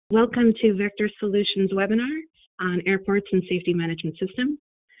Welcome to Vector Solutions webinar on airports and safety management system.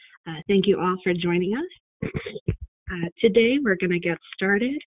 Thank you all for joining us. Today we're going to get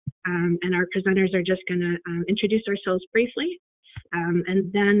started and our presenters are just going to introduce ourselves briefly and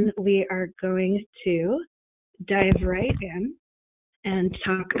then we are going to dive right in and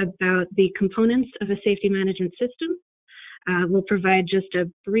talk about the components of a safety management system. We'll provide just a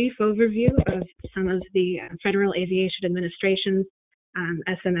brief overview of some of the Federal Aviation Administration's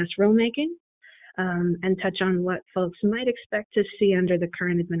SMS Rulemaking and touch on what folks might expect to see under the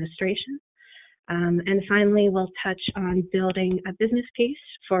current administration. And finally, we'll touch on building a business case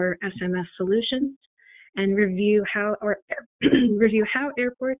for SMS solutions and review how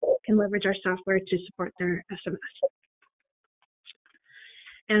airports can leverage our software to support their SMS.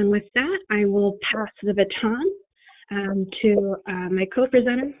 And with that, I will pass the baton to my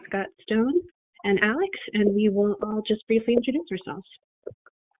co-presenters, Scott Stone and Alex, and we will all just briefly introduce ourselves.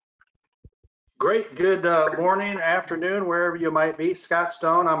 Great. Good morning, afternoon, wherever you might be. Scott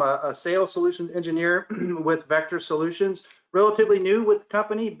Stone. I'm a sales solutions engineer with Vector Solutions. Relatively new with the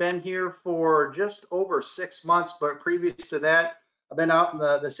company. Been here for just over 6 months, but previous to that, I've been out in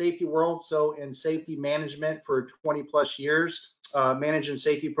the safety world, so in safety management for 20 plus years, managing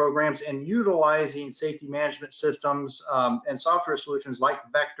safety programs and utilizing safety management systems and software solutions like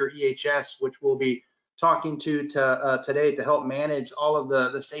Vector EHS, which we'll be talking to today to help manage all of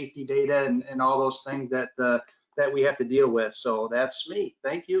the safety data and all those things that we have to deal with. So that's me.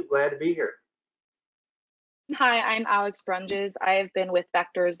 Thank you. Glad to be here. Hi, I'm Alex Brunges. I have been with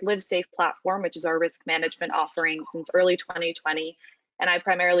Vector's Live Safe platform, which is our risk management offering, since early 2020. And I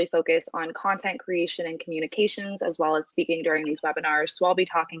primarily focus on content creation and communications, as well as speaking during these webinars. So I'll be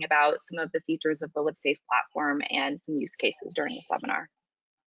talking about some of the features of the Live Safe platform and some use cases during this webinar.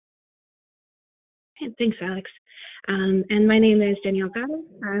 Okay, thanks, Alex. And my name is Danielle Gatto.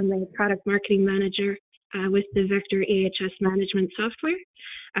 I'm a product marketing manager with the Vector EHS Management Software.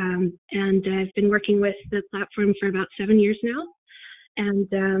 And I've been working with the platform for about 7 years now,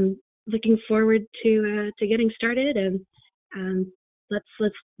 and looking forward to getting started. And let's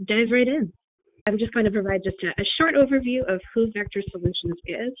dive right in. I'm just going to provide just a short overview of who Vector Solutions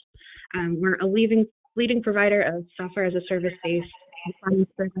is. We're a leading provider of software as a service-based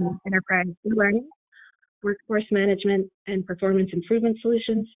performance-driven enterprise e-learning, workforce management, and performance improvement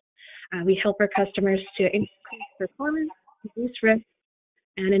solutions. We help our customers to increase performance, reduce risk,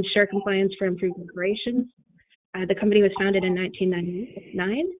 and ensure compliance for improved operations. The company was founded in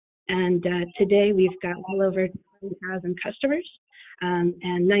 1999, and today we've got well over 20,000 customers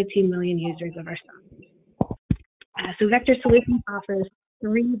and 19 million users of our software. So Vector Solutions offers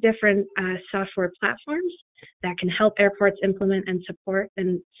 3 different software platforms that can help airports implement and support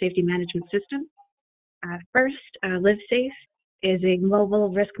a safety management system. First, Live Safe is a mobile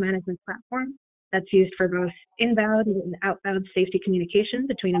risk management platform that's used for both inbound and outbound safety communication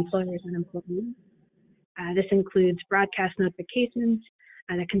between employers and employees. This includes broadcast notifications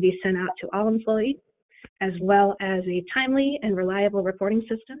that can be sent out to all employees, as well as a timely and reliable reporting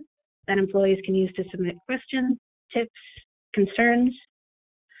system that employees can use to submit questions, tips, concerns.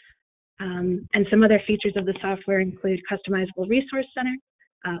 And some other features of the software include customizable resource center,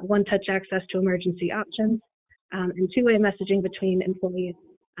 one-touch access to emergency options, and two-way messaging between employees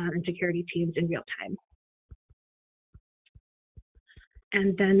and security teams in real time.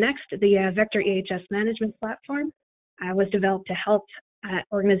 And then next, the Vector EHS Management Platform was developed to help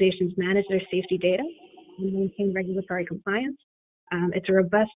organizations manage their safety data and maintain regulatory compliance. It's a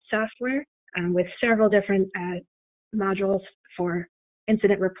robust software with several different modules for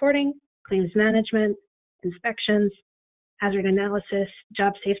incident reporting, claims management, inspections, hazard analysis,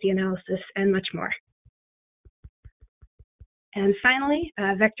 job safety analysis, and much more. And finally,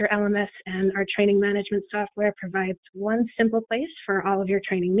 Vector LMS and our training management software provides one simple place for all of your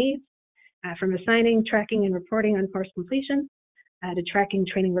training needs, from assigning, tracking, and reporting on course completion, to tracking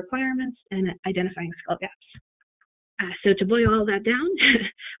training requirements and identifying skill gaps. So to boil all that down,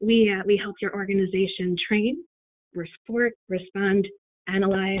 we help your organization train, report, respond,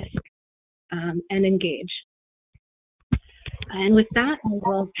 analyze, and engage. And with that, I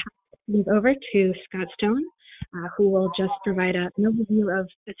will pass things over to Scott Stone, who will just provide an overview of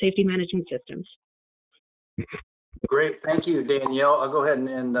the safety management systems. Great. Thank you, Danielle. I'll go ahead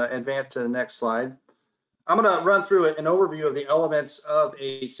and advance to the next slide. I'm going to run through an overview of the elements of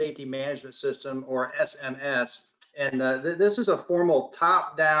a safety management system, or SMS. And this is a formal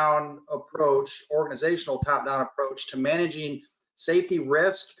top-down approach, organizational top-down approach to managing safety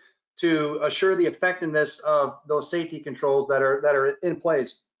risk to assure the effectiveness of those safety controls that are in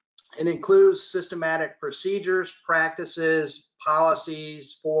place. It includes systematic procedures, practices,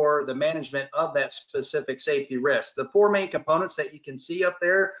 policies for the management of that specific safety risk. The four main components that you can see up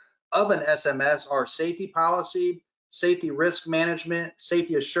there of an SMS are safety policy, safety risk management,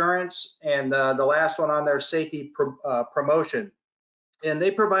 safety assurance, and the last one on there, safety promotion. And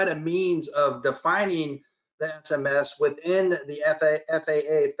they provide a means of defining the SMS within the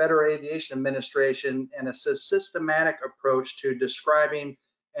FAA, Federal Aviation Administration, and a systematic approach to describing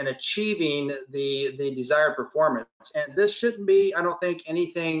and achieving the desired performance. And this shouldn't be, I don't think,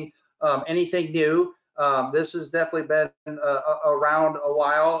 anything new. This has definitely been around a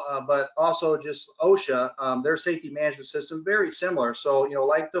while, but also just OSHA, their safety management system, very similar. So,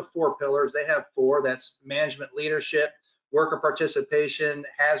 like the four pillars, they have four. That's management leadership, worker participation,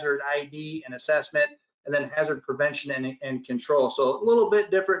 hazard ID and assessment, and then hazard prevention and control. So a little bit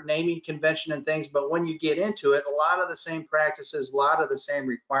different naming convention and things, but when you get into it, a lot of the same practices, a lot of the same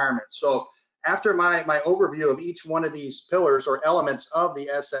requirements. So after my overview of each one of these pillars or elements of the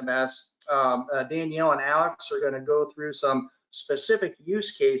SMS, Danielle and Alex are going to go through some specific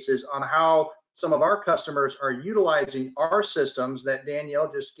use cases on how some of our customers are utilizing our systems that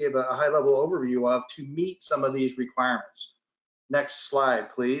Danielle just gave a high-level overview of to meet some of these requirements. Next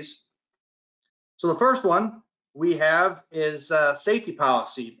slide, please. So the first one we have is safety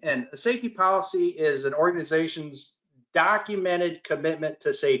policy. And a safety policy is an organization's documented commitment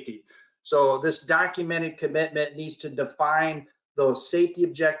to safety. So this documented commitment needs to define those safety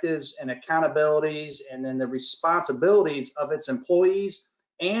objectives and accountabilities, and then the responsibilities of its employees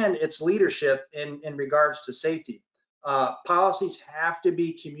and its leadership in regards to safety. Policies have to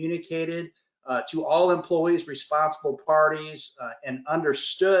be communicated to all employees, responsible parties, and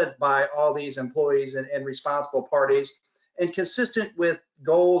understood by all these employees and responsible parties, and consistent with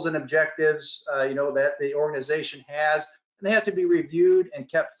goals and objectives, that the organization has. And they have to be reviewed and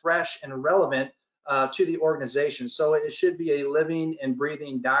kept fresh and relevant to the organization. So it should be a living and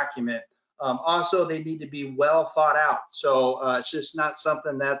breathing document. Also, they need to be well thought out. So it's just not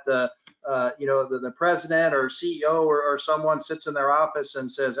something that the president or CEO or someone sits in their office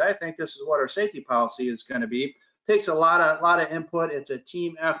and says, I think this is what our safety policy is going to be. It takes a lot of input. It's a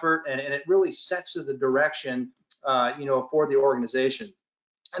team effort, and it really sets the direction, for the organization.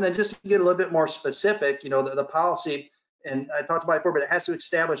 And then just to get a little bit more specific, the policy, and I talked about it before, but it has to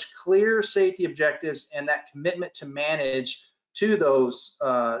establish clear safety objectives and that commitment to manage to those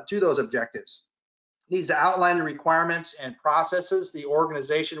objectives. It needs to outline the requirements and processes the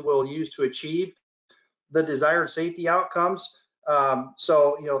organization will use to achieve the desired safety outcomes.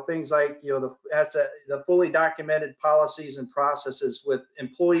 So, things like, the fully documented policies and processes with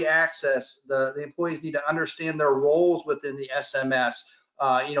employee access. The employees need to understand their roles within the SMS.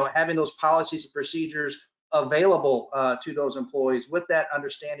 Having those policies and procedures available to those employees with that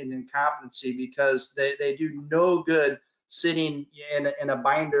understanding and competency, because they do no good sitting in a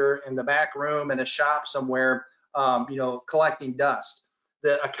binder in the back room in a shop somewhere, collecting dust.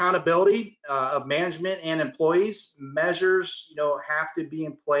 The accountability of management and employees, measures, have to be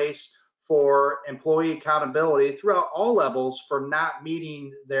in place for employee accountability throughout all levels for not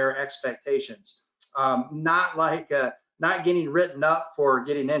meeting their expectations. Not getting written up for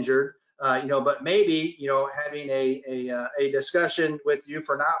getting injured, but maybe, having a discussion with you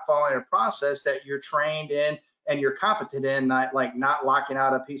for not following a process that you're trained in and you're competent in, not locking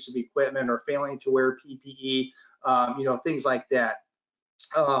out a piece of equipment or failing to wear PPE, things like that.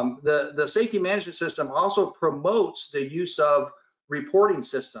 The safety management system also promotes the use of reporting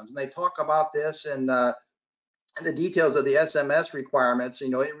systems, and they talk about this in the details of the SMS requirements.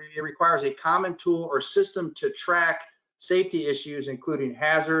 It requires a common tool or system to track safety issues, including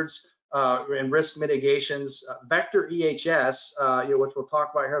hazards and risk mitigations. Vector EHS, which we'll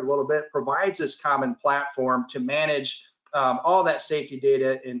talk about here in a little bit, provides this common platform to manage all that safety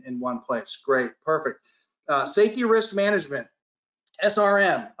data in one place. Great, perfect. Safety risk management.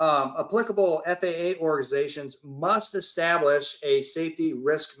 SRM, applicable FAA organizations must establish a safety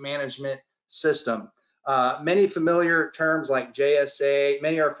risk management system. Many familiar terms like JSA,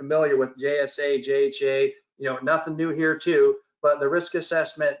 many are familiar with JSA, JHA, nothing new here too, but the risk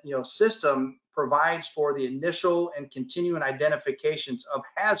assessment, system provides for the initial and continuing identifications of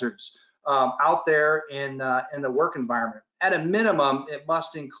hazards out there in the work environment. At a minimum, it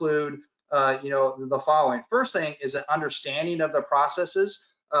must include the following. First thing is an understanding of the processes,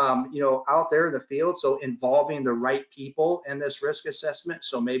 out there in the field. So involving the right people in this risk assessment.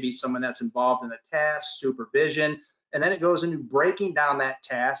 So maybe someone that's involved in a task, supervision, and then it goes into breaking down that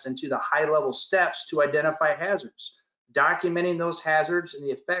task into the high-level steps to identify hazards, documenting those hazards and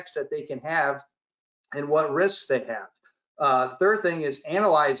the effects that they can have and what risks they have. Third thing is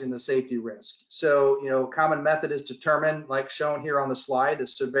analyzing the safety risk. So, common method is determine, like shown here on the slide, the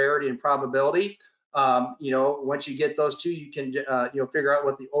severity and probability. Once you get those two, you can, figure out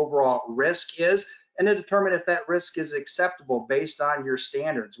what the overall risk is, and then determine if that risk is acceptable based on your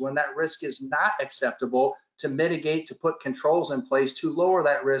standards. When that risk is not acceptable, to mitigate, to put controls in place to lower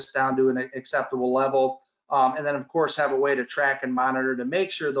that risk down to an acceptable level. And then, of course, have a way to track and monitor to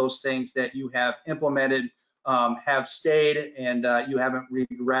make sure those things that you have implemented have stayed, and you haven't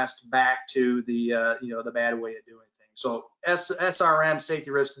regressed back to the the bad way of doing things. So SRM,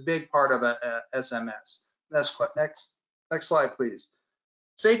 safety risk, big part of a SMS. Next slide, please.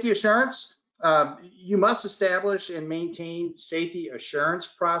 Safety assurance. You must establish and maintain safety assurance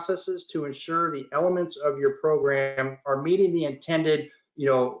processes to ensure the elements of your program are meeting the intended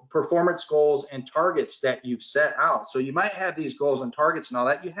performance goals and targets that you've set out. So you might have these goals and targets and all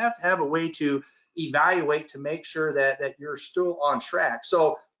that. You have to have a way to evaluate to make sure that you're still on track.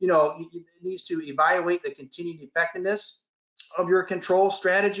 So it needs to evaluate the continued effectiveness of your control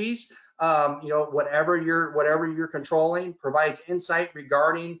strategies. Whatever you're controlling provides insight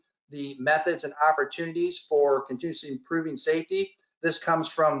regarding the methods and opportunities for continuously improving safety. This comes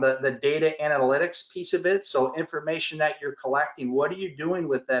from the data analytics piece of it. So information that you're collecting, what are you doing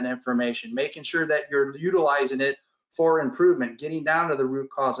with that information? Making sure that you're utilizing it for improvement, getting down to the root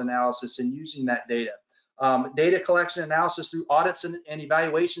cause analysis and using that data. Data collection analysis through audits and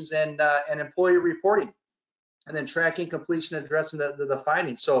evaluations and employee reporting, and then tracking completion and addressing the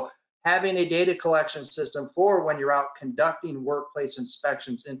findings. So having a data collection system for when you're out conducting workplace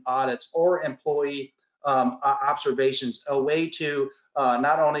inspections and audits or employee observations, a way to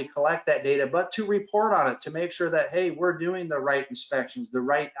not only collect that data, but to report on it, to make sure that, hey, we're doing the right inspections, the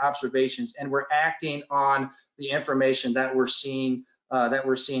right observations, and we're acting on the information that we're seeing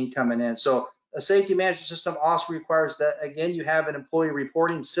coming in. So a safety management system also requires that, again, you have an employee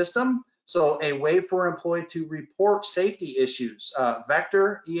reporting system. So a way for an employee to report safety issues.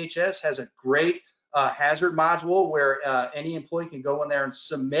 Vector EHS has a great hazard module where any employee can go in there and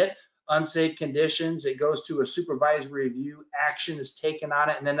submit unsafe conditions. It goes to a supervisory review, action is taken on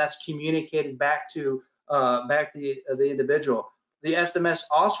it, and then that's communicated back to the individual. The SMS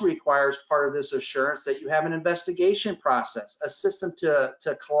also requires part of this assurance that you have an investigation process, a system to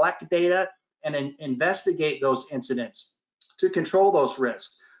collect data and investigate those incidents, to control those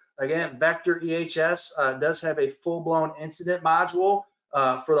risks. Again, Vector EHS does have a full-blown incident module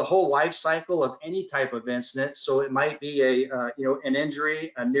for the whole life cycle of any type of incident. So it might be an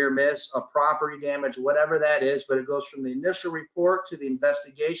injury, a near miss, a property damage, whatever that is, but it goes from the initial report to the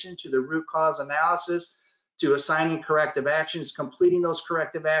investigation to the root cause analysis to assigning corrective actions, completing those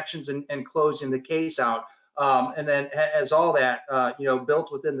corrective actions, and closing the case out. And then has all that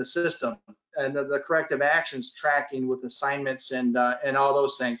built within the system, and the corrective actions tracking with assignments and all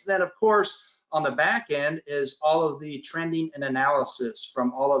those things. Then, of course, on the back end is all of the trending and analysis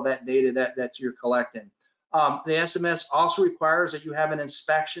from all of that data that you're collecting. The SMS also requires that you have an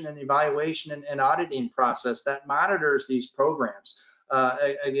inspection and evaluation and auditing process that monitors these programs.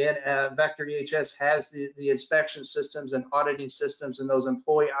 Again, Vector EHS has the inspection systems and auditing systems and those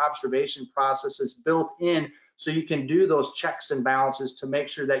employee observation processes built in, so you can do those checks and balances to make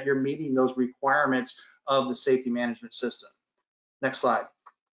sure that you're meeting those requirements of the safety management system. Next slide.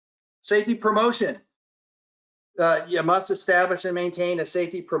 Safety promotion. You must establish and maintain a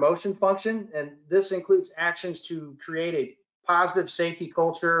safety promotion function, and this includes actions to create a positive safety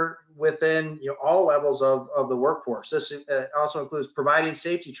culture within all levels of the workforce. This also includes providing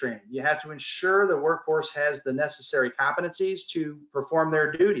safety training. You have to ensure the workforce has the necessary competencies to perform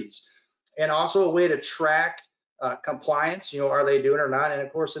their duties, and also a way to track compliance. Are they doing it or not? And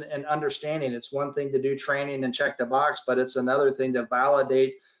of course, an understanding. It's one thing to do training and check the box, but it's another thing to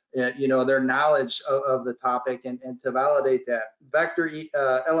validate their knowledge of the topic and to validate that. Vector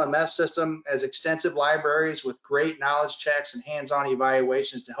LMS system has extensive libraries with great knowledge checks and hands-on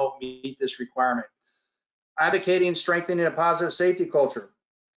evaluations to help meet this requirement. Advocating and strengthening a positive safety culture.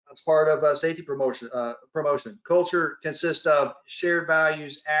 That's part of safety promotion. Culture consists of shared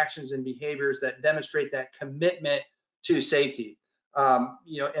values, actions, and behaviors that demonstrate that commitment to safety.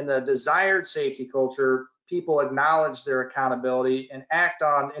 In the desired safety culture, people acknowledge their accountability and act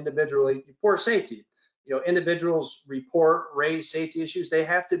on individually for safety. Individuals report, raise safety issues. They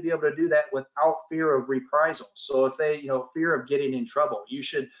have to be able to do that without fear of reprisal. So if they, fear of getting in trouble, you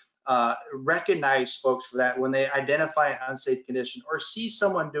should recognize folks for that when they identify an unsafe condition or see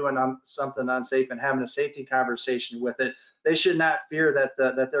someone doing something unsafe and having a safety conversation with it. They should not fear that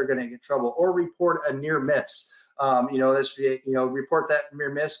they're going to get in trouble or report a near miss. This, report that near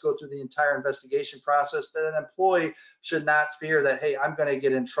miss, go through the entire investigation process. But an employee should not fear that, hey, I'm going to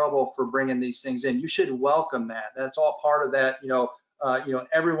get in trouble for bringing these things in. You should welcome that. That's all part of that.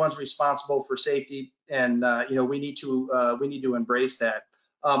 Everyone's responsible for safety, and we need to embrace that.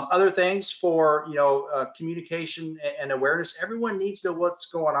 Other things for communication and awareness. Everyone needs to know what's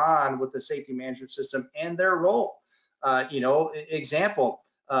going on with the safety management system and their role. Example.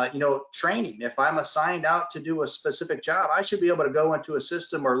 Training. If I'm assigned out to do a specific job, I should be able to go into a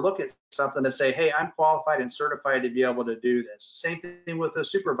system or look at something to say, hey, I'm qualified and certified to be able to do this. Same thing with a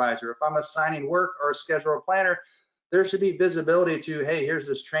supervisor. If I'm assigning work or a scheduler planner, there should be visibility to, hey, here's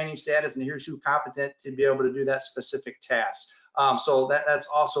this training status and here's who's competent to be able to do that specific task. So that's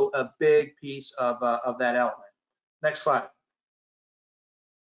also a big piece of that element. Next slide.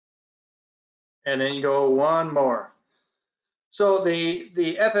 And then you go one more. So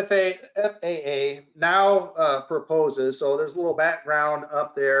the FAA now proposes, so there's a little background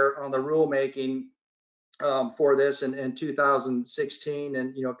up there on the rulemaking for this in 2016,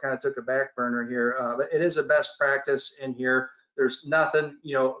 and kind of took a back burner here. But it is a best practice in here. There's nothing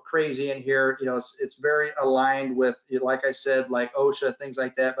crazy in here. It's very aligned with, like I said, like OSHA, things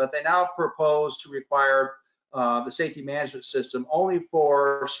like that. But they now propose to require the safety management system only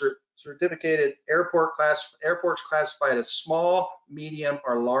for certificated airports classified as small, medium,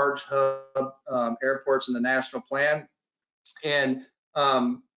 or large hub airports in the national plan, and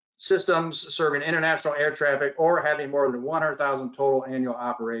systems serving international air traffic or having more than 100,000 total annual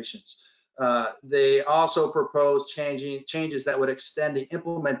operations. They also propose changes that would extend the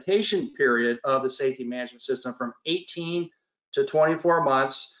implementation period of the safety management system from 18 to 24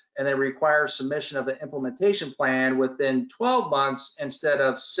 months, and they require submission of the implementation plan within 12 months instead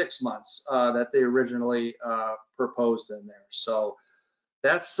of 6 months that they originally proposed in there. So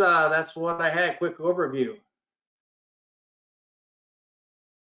that's what I had. Quick overview.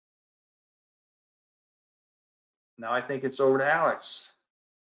 Now I think it's over to Alex.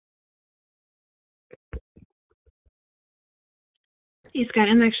 Hey Scott,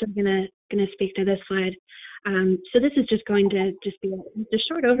 I'm actually gonna speak to this slide. So this is just going to be a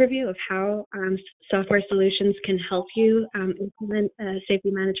short overview of how software solutions can help you implement a safety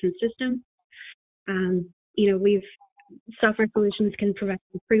management system. Software solutions can provide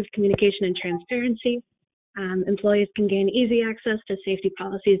improved communication and transparency. Employees can gain easy access to safety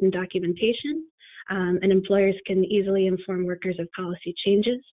policies and documentation, and employers can easily inform workers of policy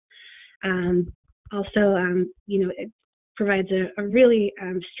changes. It provides a really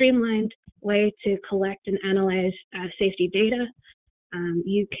streamlined way to collect and analyze safety data.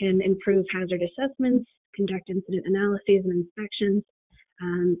 You can improve hazard assessments, conduct incident analyses and inspections,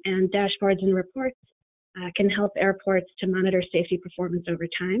 and dashboards and reports can help airports to monitor safety performance over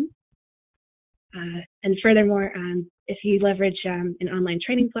time. And furthermore, if you leverage an online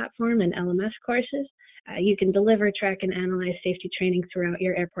training platform and LMS courses, you can deliver, track, and analyze safety training throughout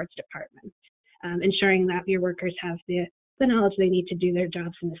your airport's department, ensuring that your workers have the knowledge they need to do their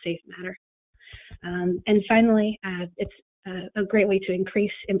jobs in a safe manner. And finally, it's a great way to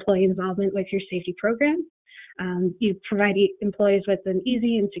increase employee involvement with your safety program. You provide employees with an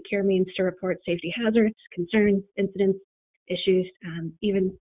easy and secure means to report safety hazards, concerns, incidents, issues,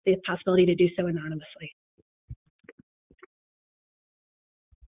 even the possibility to do so anonymously.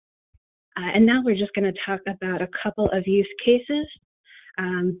 And now we're just going to talk about a couple of use cases.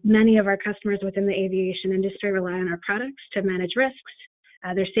 Many of our customers within the aviation industry rely on our products to manage risks,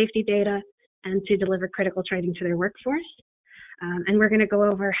 their safety data, and to deliver critical training to their workforce. And we're going to go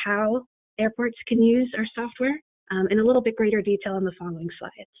over how airports can use our software in a little bit greater detail in the following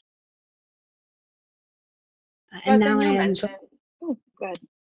slides. And now I am. Oh, go ahead.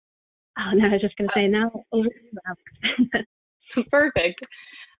 Oh, no, I was just going to say now over to Alex. Perfect.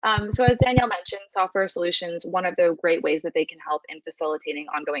 So as Danielle mentioned, software solutions, one of the great ways that they can help in facilitating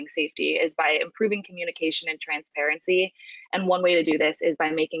ongoing safety is by improving communication and transparency. And one way to do this is by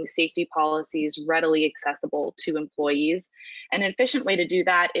making safety policies readily accessible to employees. An efficient way to do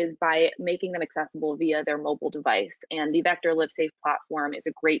that is by making them accessible via their mobile device. And the Vector LiveSafe platform is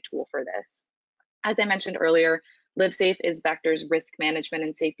a great tool for this. As I mentioned earlier, LiveSafe is Vector's risk management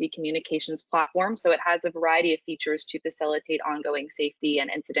and safety communications platform, so it has a variety of features to facilitate ongoing safety and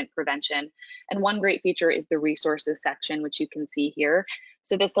incident prevention. And one great feature is the resources section, which you can see here.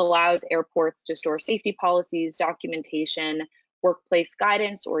 So this allows airports to store safety policies, documentation, workplace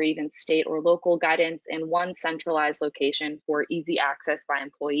guidance, or even state or local guidance in one centralized location for easy access by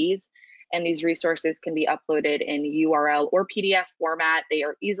employees. And these resources can be uploaded in URL or PDF format. They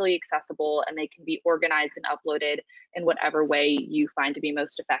are easily accessible and they can be organized and uploaded in whatever way you find to be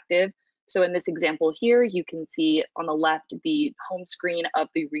most effective. So in this example here, you can see on the left the home screen of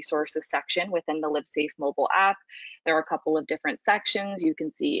the resources section within the LiveSafe mobile app. There are a couple of different sections. You can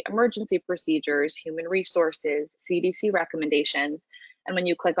see emergency procedures, human resources, CDC recommendations. And when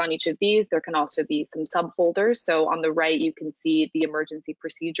you click on each of these, there can also be some subfolders. So on the right, you can see the emergency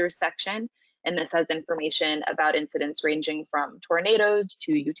procedures section. And this has information about incidents ranging from tornadoes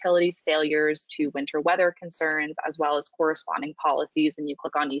to utilities failures to winter weather concerns, as well as corresponding policies when you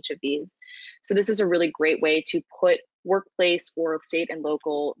click on each of these. So this is a really great way to put workplace or state and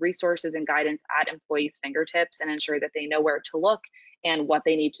local resources and guidance at employees' fingertips and ensure that they know where to look and what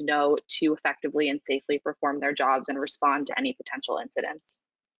they need to know to effectively and safely perform their jobs and respond to any potential incidents.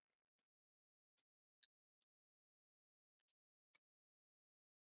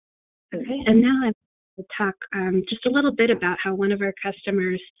 Okay, and now I'm going to talk just a little bit about how one of our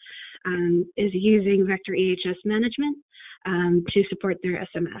customers is using Vector EHS Management to support their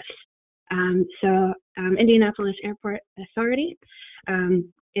SMS. Indianapolis Airport Authority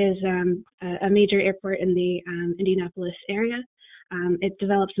is a major airport in the Indianapolis area. It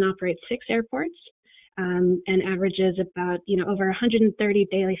develops and operates 6 airports and averages about over 130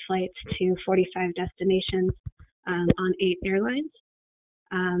 daily flights to 45 destinations on 8 airlines.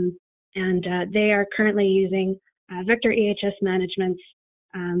 They are currently using Vector EHS Management's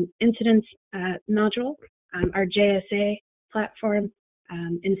incidents module, our JSA platform,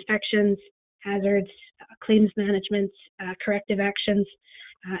 inspections, hazards, claims management, corrective actions,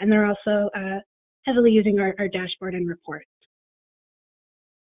 and they're also heavily using our dashboard and reports.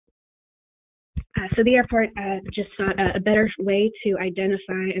 So the airport just sought a better way to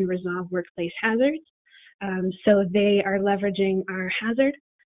identify and resolve workplace hazards. So they are leveraging our hazard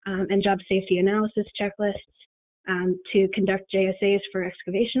and job safety analysis checklists to conduct JSAs for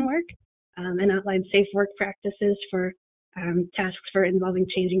excavation work and outline safe work practices for tasks for involving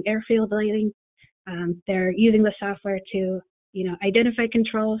changing airfield lighting. They're using the software to identify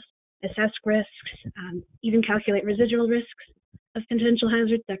controls, assess risks, even calculate residual risks of potential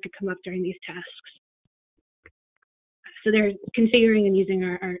hazards that could come up during these tasks. So they're configuring and using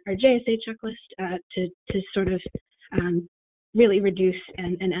our JSA checklist to sort of really reduce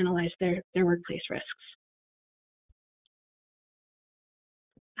and analyze their workplace risks.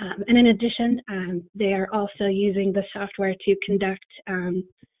 And in addition, they are also using the software to conduct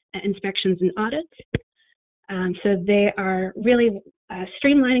inspections and audits. So they are really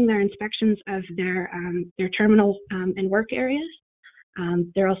streamlining their inspections of their terminal and work areas.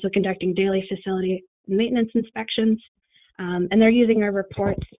 They're also conducting daily facility maintenance inspections, and they're using our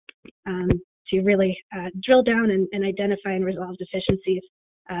reports to really drill down and identify and resolve deficiencies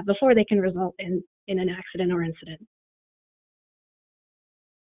before they can result in an accident or incident.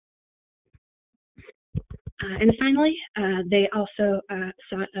 And finally, they also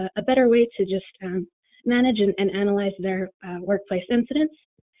sought a better way to just manage and analyze their workplace incidents.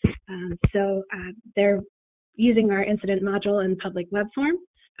 So they're using our incident module in public web form,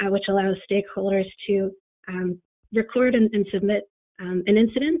 which allows stakeholders to record and submit an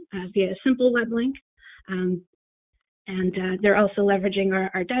incident via a simple web link. And they're also leveraging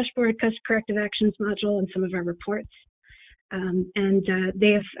our dashboard, corrective actions module, and some of our reports.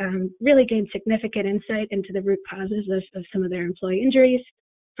 They have really gained significant insight into the root causes of some of their employee injuries,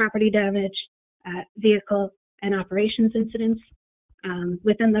 property damage, vehicle and operations incidents.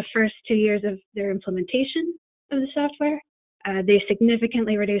 Within the first 2 years of their implementation of the software, they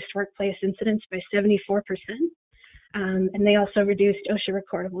significantly reduced workplace incidents by 74%. And they also reduced OSHA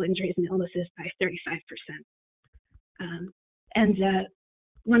recordable injuries and illnesses by 35%.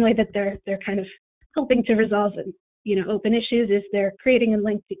 One way that they're kind of helping to resolve open issues is they're creating and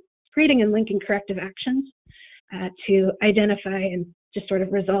linking corrective actions to identify and just sort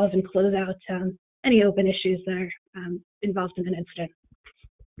of resolve and close out any open issues that are involved in an incident.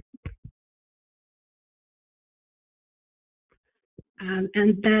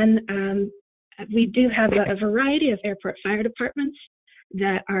 And then we do have a variety of airport fire departments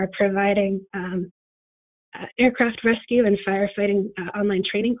that are providing aircraft rescue and firefighting online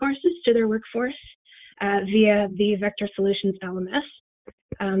training courses to their workforce via the Vector Solutions LMS.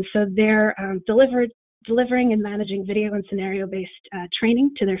 So they're delivering and managing video and scenario-based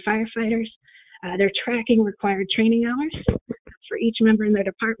training to their firefighters. They're tracking required training hours for each member in their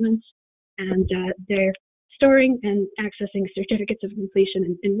departments, and they're storing and accessing certificates of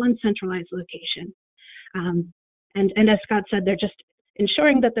completion in one centralized location. And as Scott said, they're just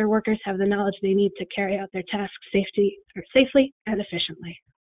ensuring that their workers have the knowledge they need to carry out their tasks safely and efficiently.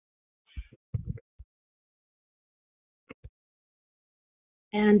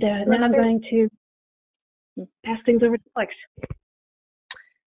 And now I'm going to pass things over to Alex.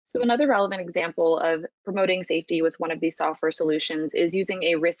 So another relevant example of promoting safety with one of these software solutions is using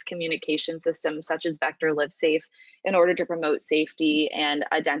a risk communication system such as Vector LiveSafe in order to promote safety and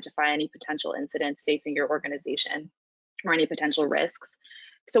identify any potential incidents facing your organization or any potential risks.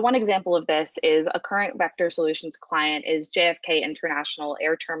 So one example of this is a current Vector Solutions client is JFK International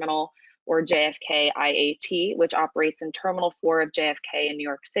Air Terminal, or JFK IAT, which operates in Terminal 4 of JFK in New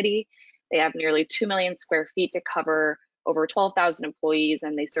York City. They have nearly 2 million square feet to cover, over 12,000 employees,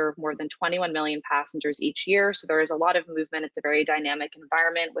 and they serve more than 21 million passengers each year. So there is a lot of movement. It's a very dynamic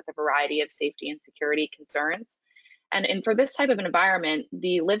environment with a variety of safety and security concerns. And for this type of environment,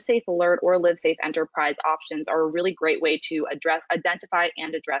 the LiveSafe Alert or LiveSafe Enterprise options are a really great way to identify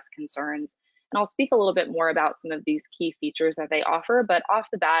and address concerns. And I'll speak a little bit more about some of these key features that they offer, but off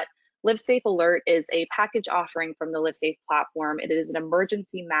the bat, LiveSafe Alert is a package offering from the LiveSafe platform. It is an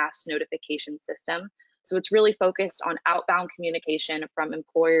emergency mass notification system. So it's really focused on outbound communication from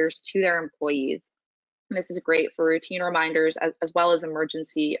employers to their employees. And this is great for routine reminders as well as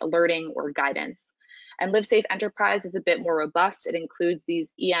emergency alerting or guidance. And LiveSafe Enterprise is a bit more robust. It includes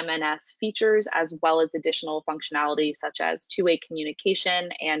these EMNS features as well as additional functionality such as two-way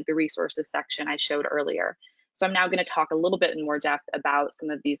communication and the resources section I showed earlier. So I'm now going to talk a little bit in more depth about some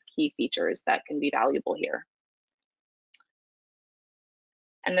of these key features that can be valuable here.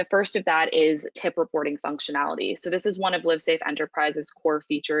 And the first of that is tip reporting functionality. So this is one of LiveSafe Enterprise's core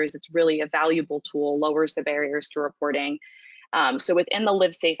features. It's really a valuable tool, lowers the barriers to reporting. So within the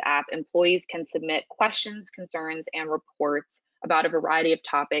LiveSafe app, employees can submit questions, concerns, and reports about a variety of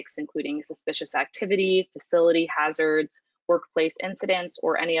topics, including suspicious activity, facility hazards, workplace incidents,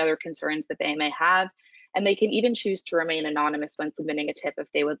 or any other concerns that they may have. And they can even choose to remain anonymous when submitting a tip if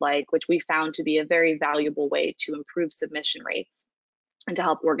they would like, which we found to be a very valuable way to improve submission rates and to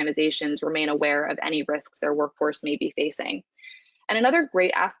help organizations remain aware of any risks their workforce may be facing. And another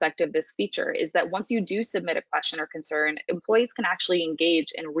great aspect of this feature is that once you do submit a question or concern, employees can actually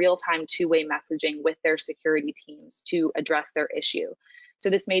engage in real-time two-way messaging with their security teams to address their issue. So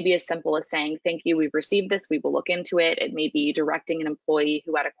this may be as simple as saying, thank you, we've received this, we will look into it. It may be directing an employee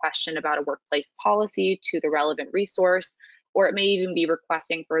who had a question about a workplace policy to the relevant resource, or it may even be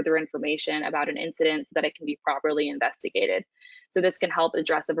requesting further information about an incident so that it can be properly investigated. So this can help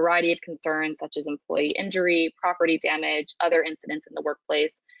address a variety of concerns such as employee injury, property damage, other incidents in the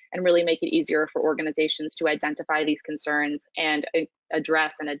workplace, and really make it easier for organizations to identify these concerns and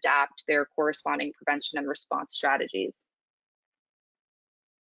address and adapt their corresponding prevention and response strategies.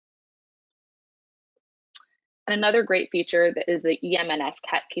 And another great feature that is the EMNS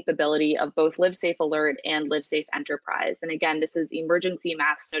capability of both LiveSafe Alert and LiveSafe Enterprise. And again, this is emergency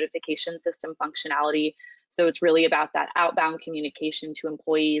mass notification system functionality. So it's really about that outbound communication to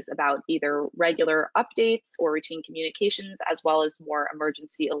employees about either regular updates or routine communications, as well as more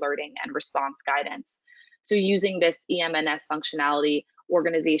emergency alerting and response guidance. So using this EMNS functionality,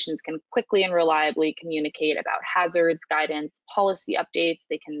 organizations can quickly and reliably communicate about hazards, guidance, policy updates.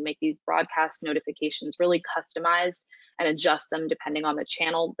 They can make these broadcast notifications really customized and adjust them depending on the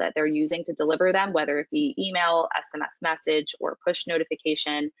channel that they're using to deliver them, whether it be email, SMS message, or push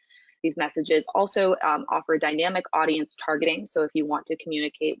notification. These messages also offer dynamic audience targeting. So if you want to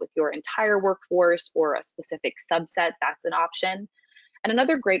communicate with your entire workforce or a specific subset, that's an option. And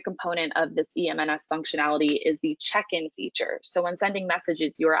another great component of this EMNS functionality is the check-in feature. So when sending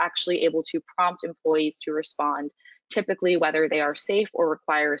messages, you are actually able to prompt employees to respond, typically whether they are safe or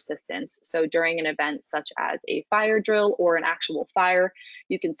require assistance. So during an event such as a fire drill or an actual fire,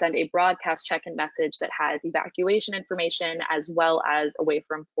 you can send a broadcast check-in message that has evacuation information as well as a way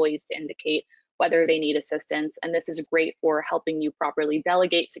for employees to indicate whether they need assistance. And this is great for helping you properly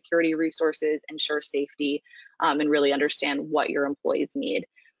delegate security resources, ensure safety, and really understand what your employees need.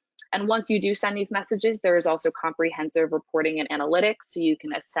 And once you do send these messages, there is also comprehensive reporting and analytics, so you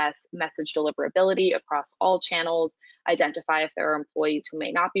can assess message deliverability across all channels, identify if there are employees who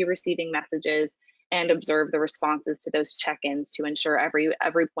may not be receiving messages, and observe the responses to those check-ins to ensure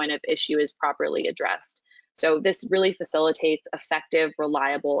every point of issue is properly addressed. So this really facilitates effective,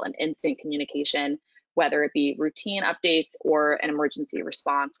 reliable, and instant communication, whether it be routine updates or an emergency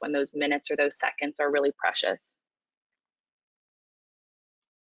response when those minutes or those seconds are really precious.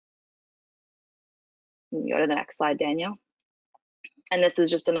 You can go to the next slide, Daniel. And this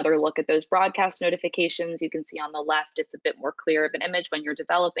is just another look at those broadcast notifications. You can see on the left, it's a bit more clear of an image when you're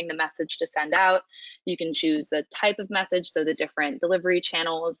developing the message to send out. You can choose the type of message, so the different delivery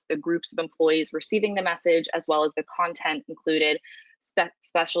channels, the groups of employees receiving the message, as well as the content included,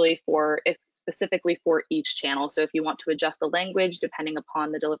 specifically for each channel. So if you want to adjust the language depending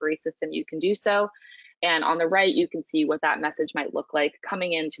upon the delivery system, you can do so. And on the right, you can see what that message might look like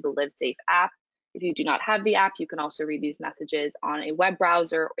coming into the LiveSafe app. If you do not have the app, you can also read these messages on a web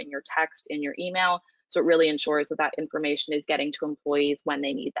browser, in your text, in your email. So it really ensures that that information is getting to employees when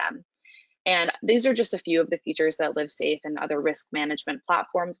they need them. And these are just a few of the features that LiveSafe and other risk management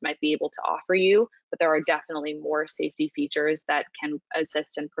platforms might be able to offer you, but there are definitely more safety features that can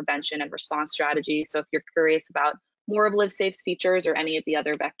assist in prevention and response strategies. So if you're curious about more of LiveSafe's features or any of the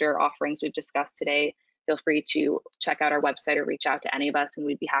other vector offerings we've discussed today, feel free to check out our website or reach out to any of us, and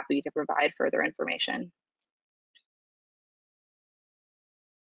we'd be happy to provide further information.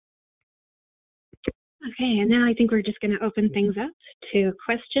 Okay, and now I think we're just going to open things up to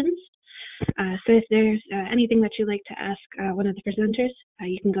questions. So if there's anything that you'd like to ask one of the presenters,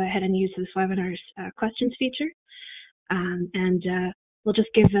 you can go ahead and use this webinar's questions feature. And we'll just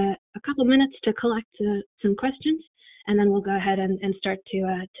give a couple minutes to collect some questions, and then we'll go ahead and start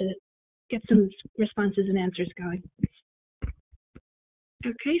to get some responses and answers going.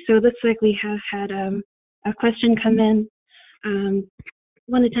 Okay, so it looks like we have had a question come in.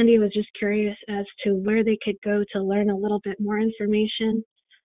 One attendee was just curious as to where they could go to learn a little bit more information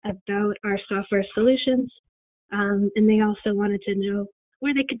about our software solutions, and they also wanted to know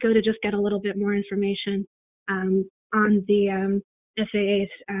where they could go to just get a little bit more information on the FAA's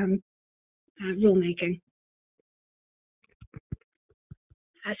rulemaking.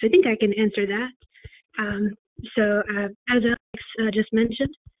 So I think I can answer that. So as Alex just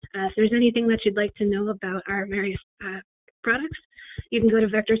mentioned, if there's anything that you'd like to know about our various products, you can go to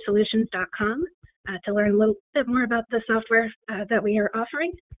vectorsolutions.com to learn a little bit more about the software that we are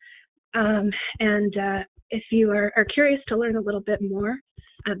offering. And if you are curious to learn a little bit more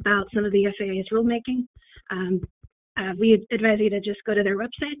about some of the FAA's rulemaking, we advise you to just go to their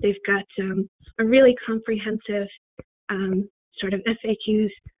website. They've got a really comprehensive sort of FAQs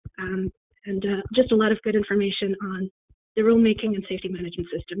and just a lot of good information on the rulemaking and safety management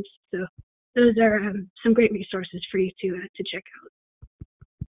systems. So those are some great resources for you to check out.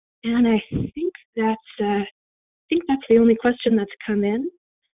 And I think that's the only question that's come in.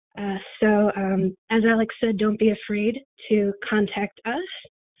 So as Alex said, don't be afraid to contact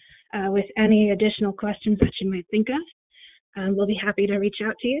us with any additional questions that you might think of. We'll be happy to reach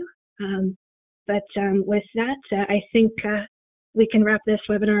out to you. But with that, I think we can wrap this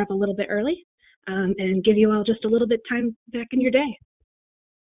webinar up a little bit early and give you all just a little bit time back in your day.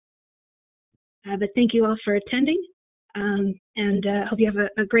 But thank you all for attending, and hope you have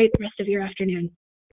a great rest of your afternoon.